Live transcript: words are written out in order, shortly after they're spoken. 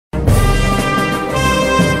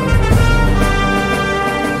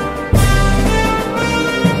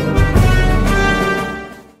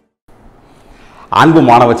அன்பு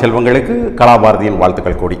மாணவ செல்வங்களுக்கு கலாபாரதியின்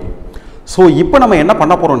வாழ்த்துக்கள் கூடி. ஸோ இப்போ நம்ம என்ன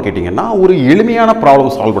பண்ண போகிறோம்னு கேட்டிங்கன்னா, ஒரு எளிமையான ப்ராப்ளம்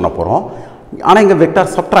சால்வ் பண்ண போகிறோம். ஆனால் இங்கே வெக்டார்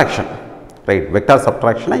சப்ட்ராக்ஷன், ரைட்? வெக்டார்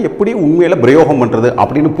சப்ட்ராக்ஷனை எப்படி உண்மையில் பிரயோகம் பண்ணுறது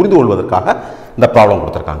அப்படின்னு புரிந்து கொள்வதற்காக இந்த ப்ராப்ளம்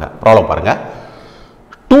கொடுத்துருக்காங்க. ப்ராப்ளம் பாருங்கள்.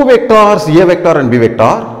 2 vectors A vector and B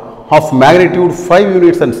vector of magnitude 5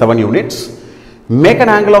 units and 7 units make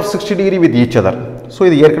an angle of 60 degree with each other. So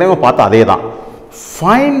இது ஏற்கனவே பார்த்தா அதே தான்.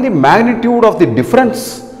 Find the magnitude of the difference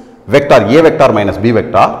vector A vector minus B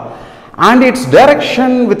vector and its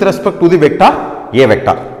direction with respect to the vector A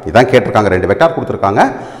vector. இதான் கேட்டிருக்காங்க. ரெண்டு vector கொடுத்துருக்காங்க.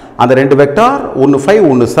 அந்த ரெண்டு வெக்டார் ஒன்று 5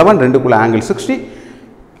 ஒன்று 7 ரெண்டுக்குள்ள ஆங்கிள் 60.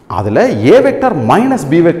 அதில் A vector minus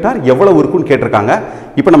B vector எவ்வளவு இருக்குன்னு கேட்டிருக்காங்க.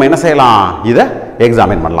 இப்போ நம்ம என்ன செய்யலாம்? இதை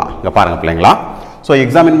எக்ஸாமின் பண்ணலாம். இங்கே பாருங்கள் பிள்ளைங்களா. ஸோ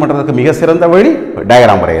எக்ஸாமின் பண்ணுறதுக்கு மிக சிறந்த வழி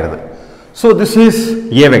டயக்ராம் வரைகிறது. So this is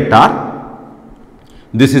A vector,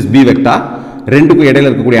 this is B vector. ரெண்டுக்கும் இடையில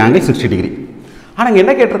இருக்கக்கூடிய ஆங்கிள் 60 டிகிரி. ஆனால்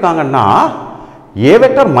என்ன கேட்டிருக்காங்கன்னா, A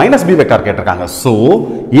vector minus B vector கேட்டிருக்காங்க. So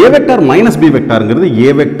A vector minus B வெக்டார்ங்கிறது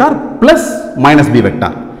A vector plus minus B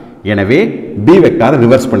vector. எனவே B வெக்டார்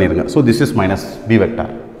ரிவர்ஸ் பண்ணிருங்க. So this is minus B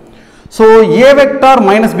vector. So A vector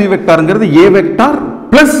minus B வெக்டார்ங்கிறது A vector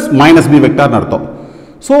plus minus B வெக்டார்னு அர்த்தம்.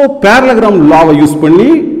 So பேரலகிராம் லாவை use பண்ணி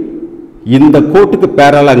இந்த கோட்டுக்கு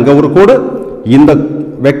பேரலா இங்கே ஒரு கோடு, இந்த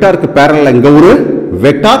வெக்டாருக்கு பேரலா இங்கே ஒரு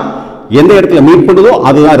வெக்டார் எந்த இடத்துல மீட் பண்ணுதோ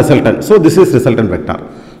அதுதான் resultant. So this is resultant vector.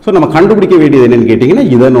 So நம்ம கண்டுபிடிக்க வேண்டியது என்னன்னு கேட்டிங்கன்னா,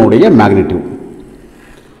 இதனுடைய மேக்னிடியூட்,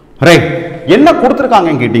 ரைட்? என்ன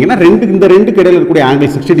கொடுத்துருக்காங்கன்னு கேட்டிங்கன்னா, இந்த ரெண்டுக்கு இடையில இருக்கக்கூடிய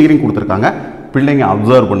ஆங்கிள் 60 டிகிரி கொடுத்துருக்காங்க. பிள்ளைங்க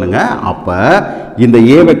அப்சர்வ் பண்ணுங்க. அப்போ இந்த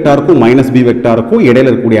A வெக்டாருக்கும் மைனஸ் B வெக்டாருக்கும் இடையில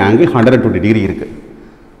இருக்கக்கூடிய ஆங்கிள் 120 டிகிரி இருக்கு,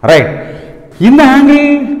 ரைட்? இந்த ஆங்கிள்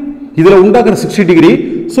இதில் உண்டாக்குற 60 டிகிரி.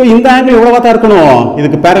 ஸோ இந்த ஆங்கிள் எவ்வளவா தான் இருக்கணும்?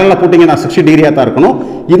 இதுக்கு பேரலா போட்டிங்கன்னா 60 டிகிரியா தான் இருக்கணும்.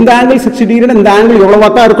 இந்த ஆங்கிள் 60 டிகிரி, இந்த ஆங்கிள் எவ்வளவா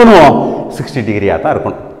தான் இருக்கணும்? 60 டிகிரியா தான்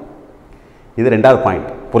இருக்கணும். இது ரெண்டாவது பாயிண்ட்,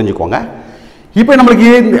 புரிஞ்சுக்கோங்க. இப்போ நம்மளுக்கு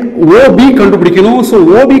OB கண்டுபிடிக்கணும். ஸோ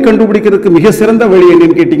OB கண்டுபிடிக்கிறதுக்கு மிக சிறந்த வழி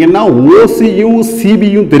என்னன்னு கேட்டிங்கன்னா, OCயும்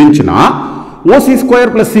CBயும் தெரிஞ்சுன்னா OC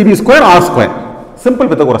square plus CB square R square, simple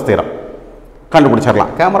Pythagoras theorem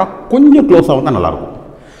கண்டுபிடிச்சிடலாம். கேமரா கொஞ்சம் க்ளோஸாக வந்தால் நல்லாயிருக்கும்.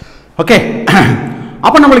 ஓகே,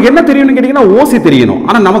 அப்போ நம்மளுக்கு என்ன தெரியணும்னு கேட்டிங்கன்னா, OC தெரியணும்.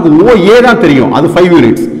 ஆனால் நமக்கு OA தான் தெரியும், அது 5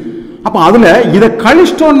 யூனிட்ஸ். அப்போ அதில் இதை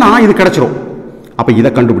கழிச்சிட்டோம்னா இது கிடைச்சிரும். அப்போ இதை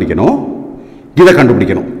கண்டுபிடிக்கணும், இதை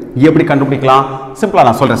கண்டுபிடிக்கணும். எப்படி கண்டுபிடிக்கலாம்? சிம்பிளாக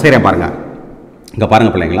நான் சொல்கிறேன், சரியா பாருங்க. இங்கே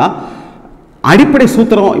பாருங்க பிள்ளைங்களா, அடிப்படை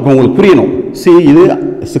சூத்திரம் இப்போ உங்களுக்கு புரியணும். சி, இது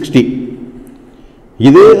 60,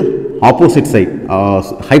 இது ஆப்போசிட் சைட்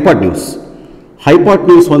ஹைபாட்னியூஸ்.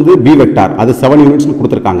 ஹைபாட்னியூஸ் வந்து B வெக்டார், அது 7 யூனிட்ஸ்னு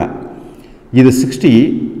கொடுத்துருக்காங்க. இது 60.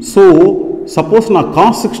 ஸோ சப்போஸ் நான்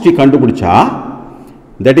cos 60 கண்டுபிடிச்சா,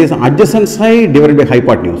 that is adjacent side divided by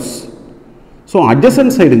hypotenuse. So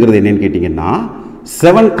adjacent sideங்கிறது என்னன்னு கேட்டிங்கன்னா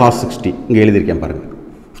 7 cos 60 இங்கே எழுதியிருக்கேன் பாருங்க.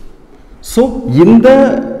 ஸோ இந்த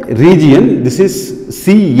region this is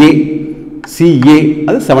CA, CA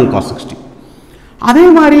அது 7 cos 60. அதே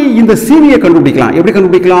மாதிரி இந்த CBயை கண்டுபிடிக்கலாம். எப்படி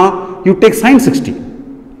கண்டுபிடிக்கலாம்? You take sin 60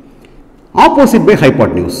 opposite by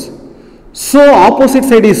hypotenuse. So opposite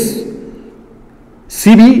side is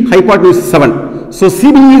CB, hypotenuse 7. So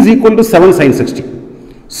CB is equal to 7 sin 60.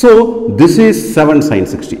 So this is 7 sin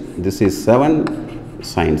 60. This is 7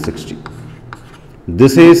 sin 60.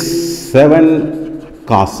 This is 7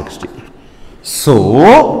 cos 60. So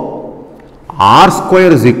R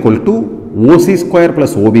square is equal to OC square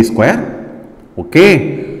plus OB square. Okay.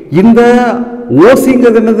 இந்த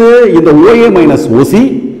OCங்கிறது என்னது? இந்த OA minus OC.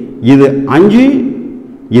 இது 5,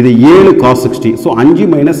 இது 7 cos 60. So 5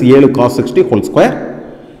 minus 7 cos 60 whole square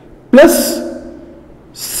plus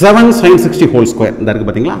 7 sin 60 whole square. இந்த இருக்கு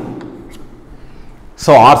பாத்தீங்களா?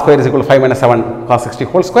 So R square is equal to 5 minus 7 cos 60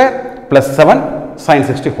 whole square plus 7 sin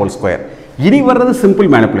 60 whole square. இனி வர்றது simple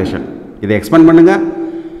manipulation. இதை expand பண்ணுங்க.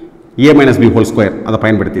 A minus B whole square அதை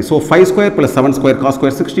பயன்படுத்தி. So 5 square plus 7 square cos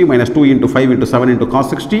square 60 minus 2 into 5 into 7 into cos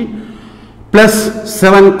 60 plus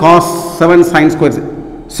 7 cos 7 sin square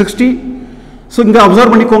 60. So இங்கே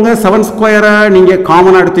observe பண்ணிக்கோங்க, 7 ஸ்கொயரை நீங்கள்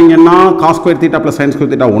காமனாக எடுத்தீங்கன்னா cos square theta plus sin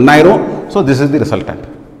square theta 1 ஆயிரும். So this is the resultant.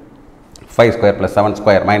 5 square plus 7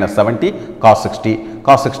 square minus 70 cos 60.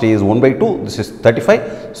 Cos 60 is 1/2. This is 35.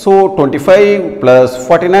 So 25 plus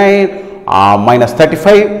 49 minus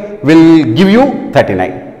 35 will give you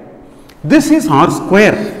 39. This is R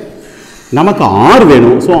square. நமக்கு R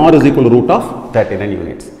வேணும். So R is equal to root of 39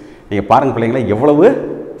 units. நீங்கள் பாருங்கள் பிள்ளைங்களா எவ்வளவு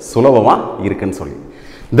சுலபமாக இருக்குன்னு சொல்லி.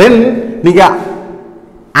 தென் நீங்கள்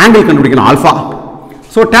ஆங்கிள் கண்டுபிடிக்கணும், ஆல்ஃபா.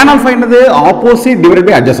 ஸோ tan ஆல்ஃபா என்னது? Opposite divided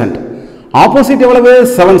by adjacent. Opposite எவ்வளவு?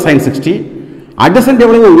 7 sin 60. அட்ஜசன்ட்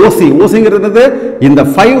எவ்வளவு? OC. OCங்கிறது இந்த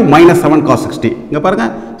 5 minus 7 cos 60. இங்கே பாருங்க,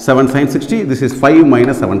 7 sin 60. This is 5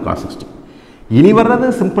 minus 7 cos 60. இனி வர்றது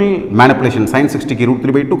சிம்பிள் மேனிப்புலேஷன். sin 60க்கு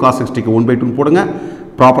 √3/2, cos 60க்கு 1/2 போடுங்க,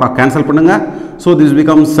 ப்ராப்பராக கேன்சல் பண்ணுங்க. So this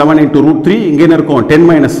become 7 into √3. இங்கே என்ன இருக்கும்? 10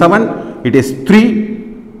 minus 7, it is 3.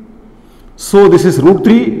 So this is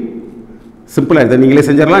 √3. சிம்பிளாக இதை நீங்களே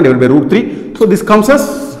செஞ்சிடலாம், divide by √3. So this comes as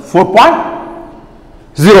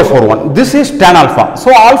 4.041. This is tan alpha. So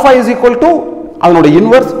alpha is equal to அதனோட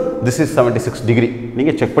இன்வர்ஸ், திஸ் இஸ் 76 டிகிரி.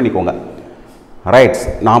 நீங்கள் செக் பண்ணிக்கோங்க. ரைட்ஸ்.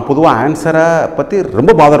 நான் பொதுவாக ஆன்சரை பற்றி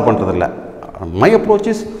ரொம்ப பாதர் பண்ணுறதில்ல. My approach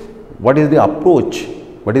is what is the approach,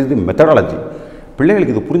 what is the methodology.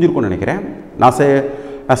 பிள்ளைகளுக்கு இது புரிஞ்சிருக்கும்னு நினைக்கிறேன். நான்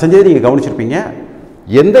செஞ்சதை நீங்கள் கவனிச்சிருப்பீங்க.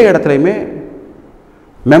 எந்த இடத்துலையுமே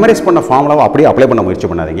மெமரைஸ் பண்ண ஃபார்முலாவை அப்படியே அப்ளை பண்ண முயற்சி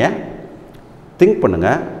பண்ணாதீங்க. திங்க்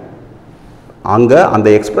பண்ணுங்கள். அங்கே அந்த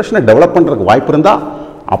எக்ஸ்பிரஷனை டெவலப் பண்ணுறதுக்கு வாய்ப்பு இருந்தால்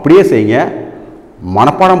அப்படியே செய்யுங்க.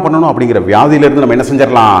 மனப்பாடம் பண்ணணும் அப்படிங்கிற வியாதியிலேருந்து நம்ம என்ன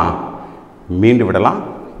செஞ்சிடலாம், மீண்டு விடலாம்.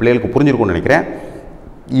 பிள்ளைகளுக்கு புரிஞ்சிருக்கும்னு நினைக்கிறேன்.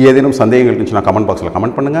 ஏதேனும் சந்தேகங்கள் இருந்துச்சுன்னா கமெண்ட் பாக்ஸில்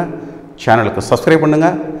கமெண்ட் பண்ணுங்கள். சேனலுக்கு சப்ஸ்கிரைப்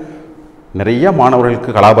பண்ணுங்கள். நிறைய மாணவர்களுக்கு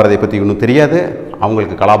கலாபாரதியை பற்றி இன்னும் தெரியாது.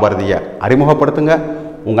 அவங்களுக்கு கலாபாரதியை அறிமுகப்படுத்துங்க.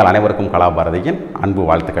 உங்கள் அனைவருக்கும் கலாபாரதியின் அன்பு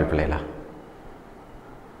வாழ்த்துக்கள் பிள்ளைகளா.